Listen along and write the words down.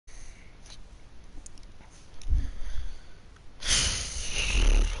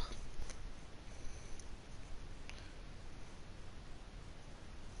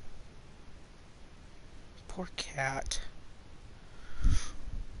Poor cat.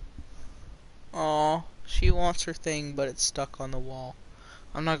 Aw, she wants her thing, but it's stuck on the wall.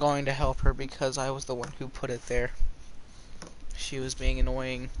 I'm not going to help her because I was the one who put it there. She was being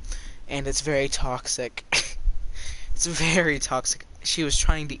annoying, and it's very toxic. It's very toxic. She was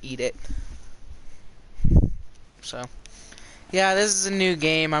trying to eat it. So, yeah, this is a new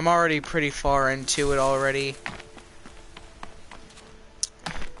game. I'm already pretty far into it already.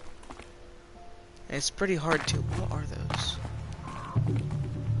 And it's pretty hard to... What are those?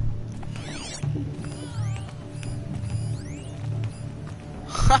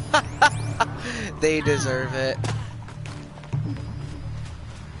 They deserve it.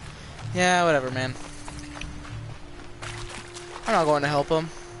 Yeah, whatever, man. I'm not going to help them.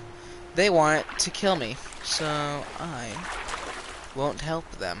 They want to kill me, so I won't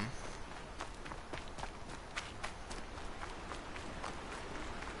help them.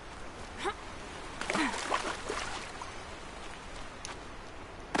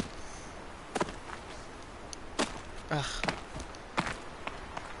 Ugh.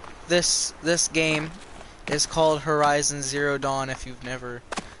 This game is called Horizon Zero Dawn if you've never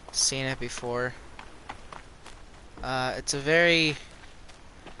seen it before. It's a very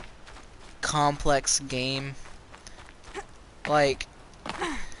complex game. Like,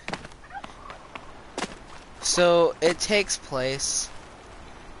 so it takes place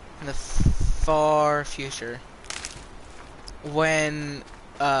in the far future when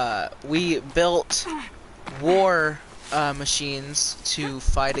we built war machines to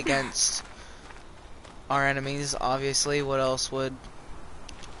fight against our enemies. Obviously, what else would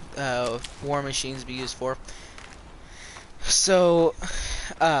war machines be used for? So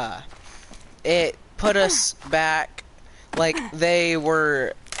it put us back, like they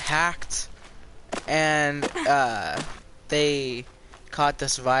were hacked and they caught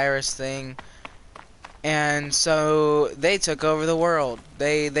this virus thing, and so they took over the world.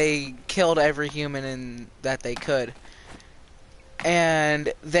 They killed every human that they could.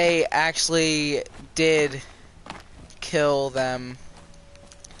 And they actually did kill them,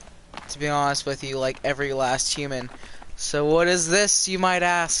 to be honest with you, like every last human. So what is this, you might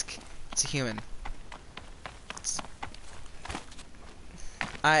ask? It's a human.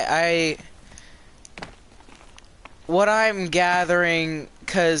 What I'm gathering,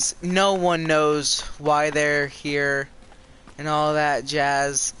 because no one knows why they're here and all that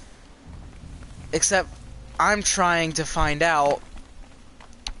jazz, except I'm trying to find out.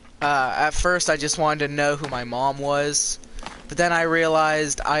 At first I just wanted to know who my mom was, but then I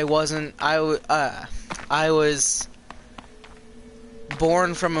realized I wasn't. I was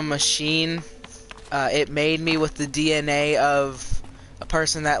born from a machine. It made me with the DNA of a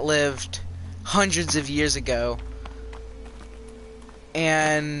person that lived hundreds of years ago.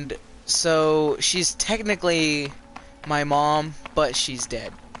 And so she's technically my mom, but she's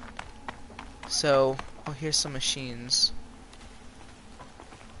dead. So, oh, here's some machines.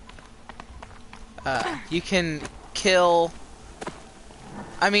 You can kill...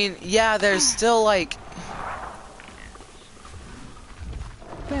 I mean, yeah, there's still like...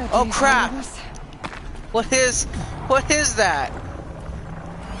 Oh crap! What is that?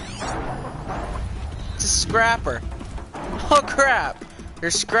 It's a scrapper. Oh crap!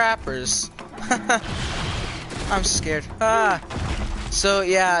 They're scrappers. I'm scared. Ah. So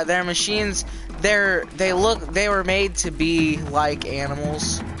yeah, they're machines. They were made to be like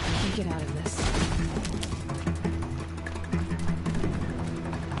animals. Get out of this.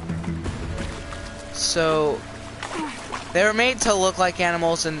 So they were made to look like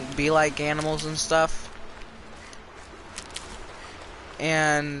animals and be like animals and stuff.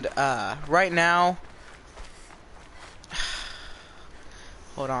 And right now,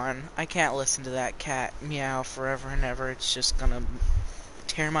 hold on, I can't listen to that cat meow forever and ever. It's just gonna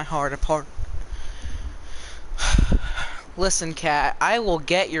tear my heart apart. Listen, cat, I will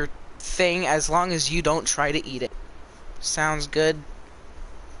get your thing as long as you don't try to eat it. Sounds good?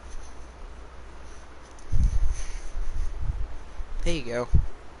 There you go.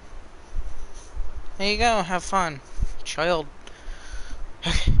 There you go, have fun, child.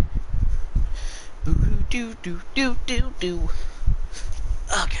 Okay. Do do do do do.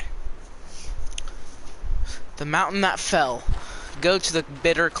 Okay. The mountain that fell. Go to the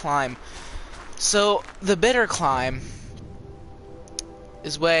bitter climb. So the bitter climb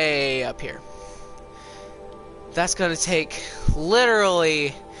is way up here. That's gonna take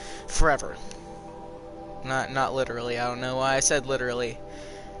literally forever. Not literally. I don't know why I said literally.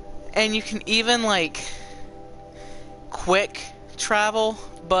 And you can even like quick travel,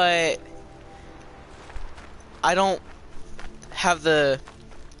 but I don't have the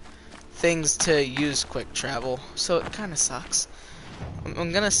things to use quick travel, so it kind of sucks.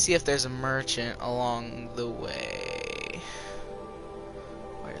 I'm gonna see if there's a merchant along the way.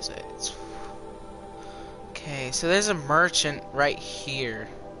 Where is it? Okay, so there's a merchant right here.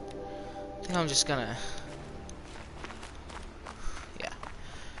 I think I'm just gonna... Yeah.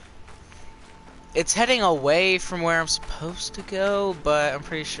 It's heading away from where I'm supposed to go, but I'm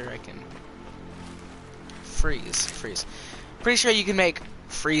pretty sure I can... Freeze. Pretty sure you can make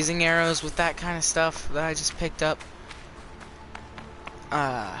freezing arrows with that kind of stuff that I just picked up.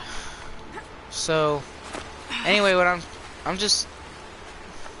 So anyway, what I'm just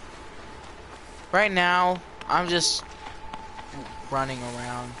right now I'm just running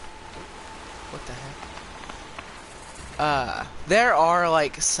around. What the heck? There are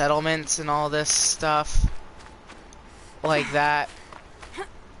like settlements and all this stuff like that,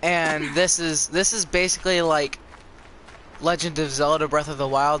 and this is basically like Legend of Zelda Breath of the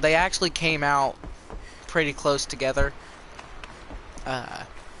Wild. They actually came out pretty close together.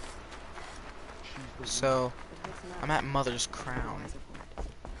 So I'm at Mother's Crown.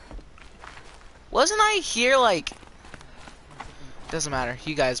 Wasn't I here like... Doesn't matter,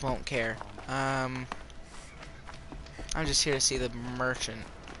 you guys won't care. I'm just here to see the merchant,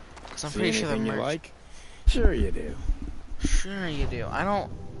 cause I'm pretty sure the merchant... Like? Sure you do. Sure you do. I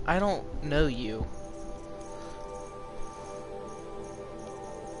don't know you.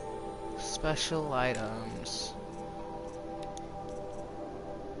 Special items.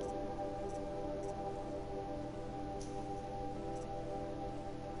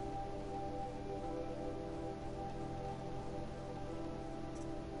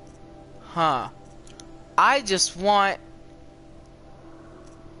 Huh. I just want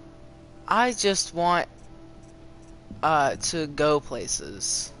to go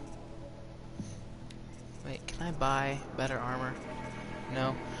places. Wait, can I buy better armor?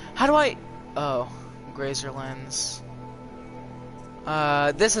 No. How do I... Oh, Grazer lens.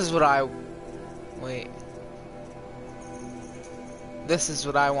 This is what I... Wait. This is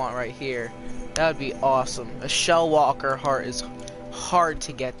what I want right here. That would be awesome. A Shell Walker heart is hard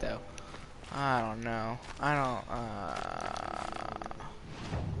to get though. I don't know.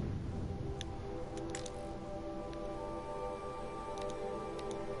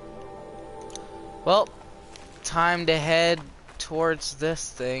 Well, time to head towards this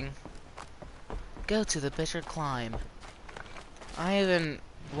thing. Go to the bitter climb.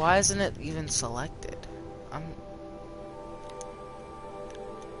 Why isn't it even selected?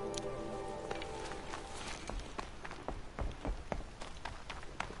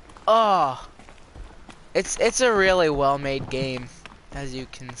 Oh, it's a really well-made game, as you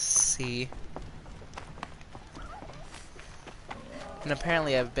can see. And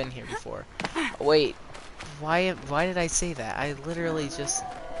apparently I've been here before. Wait, why did I say that? I literally just...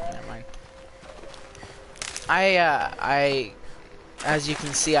 Never mind. As you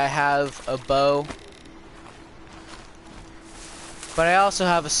can see, I have a bow. But I also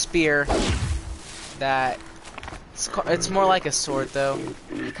have a spear that... It's more like a sword, though.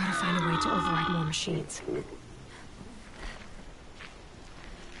 I gotta find a way to override more machines.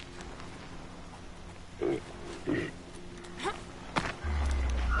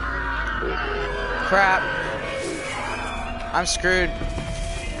 Crap. I'm screwed.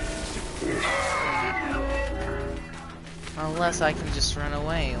 Unless I can just run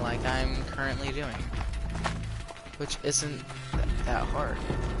away like I'm currently doing. Which isn't that hard.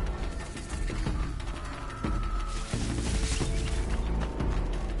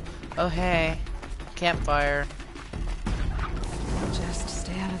 Oh hey, campfire. Just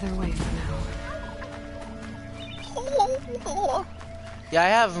stay out of their way for now. Yeah, I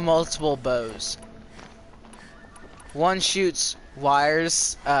have multiple bows. One shoots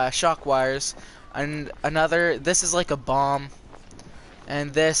wires, shock wires, and another, this is like a bomb,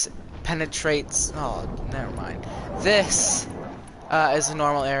 and this penetrates, oh, never mind. This is a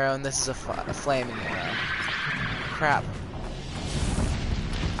normal arrow, and this is a flaming arrow. Crap.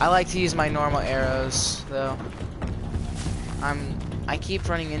 I like to use my normal arrows, though. I keep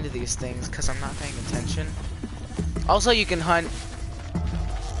running into these things because I'm not paying attention. Also, you can hunt,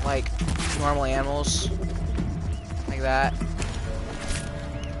 like, normal animals. Like that.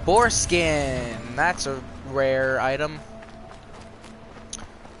 Boar skin! That's a rare item.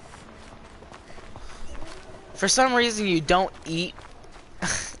 For some reason, you don't eat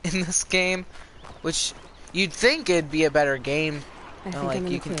in this game, which you'd think it'd be a better game. Like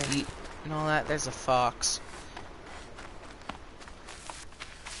you can eat and all that. There's a fox.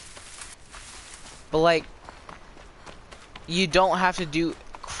 But like, you don't have to do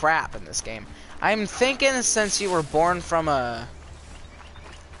crap in this game. I'm thinking since you were born from a...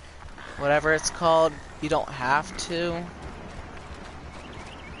 whatever it's called. You don't have to.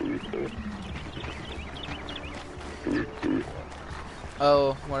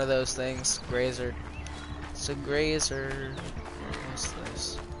 Oh, one of those things. Grazer. It's a grazer. What's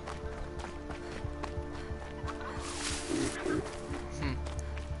this?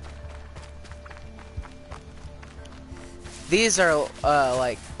 These are,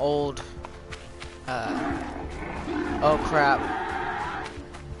 like, old, oh crap.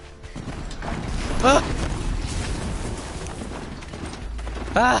 Ah!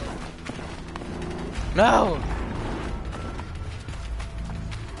 Ah! No!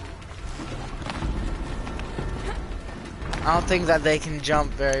 I don't think that they can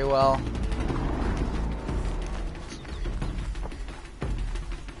jump very well.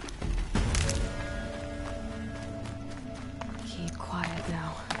 Keep quiet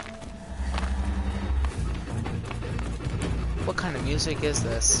now. What kind of music is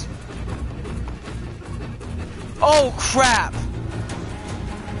this? Oh crap!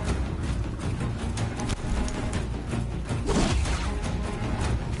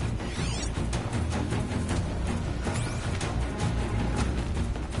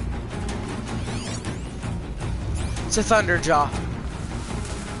 It's a Thunderjaw.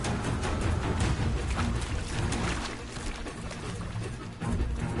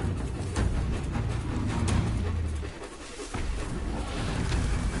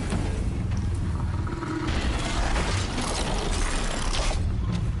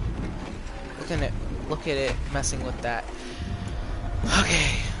 Look at it messing with that.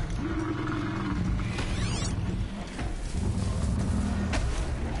 Okay.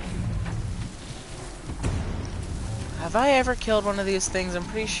 Have I ever killed one of these things? I'm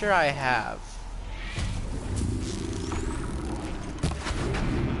pretty sure I have.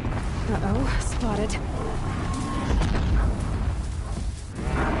 Uh-oh, spotted.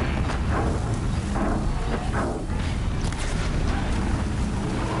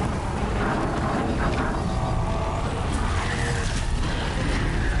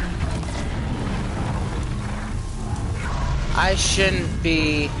 I shouldn't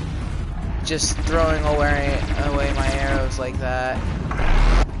be just throwing away my arrows like that.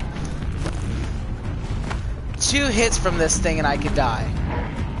 2 hits from this thing and I could die.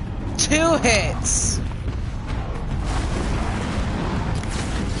 2 hits!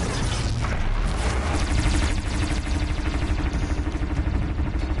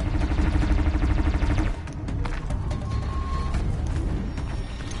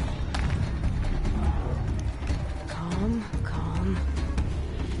 Calm.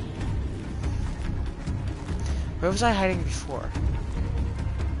 Where was I hiding before?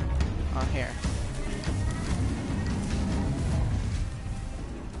 On here.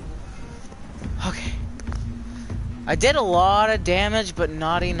 Okay. I did a lot of damage, but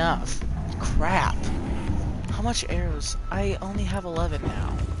not enough. Crap. How much arrows? I only have 11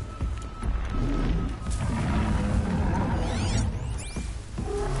 now.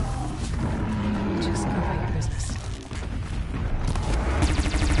 Just go about your business.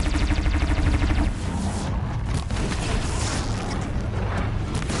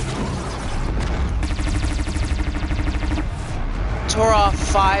 Tore off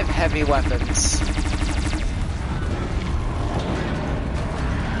 5 heavy weapons.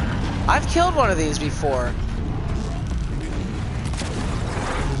 I've killed one of these before.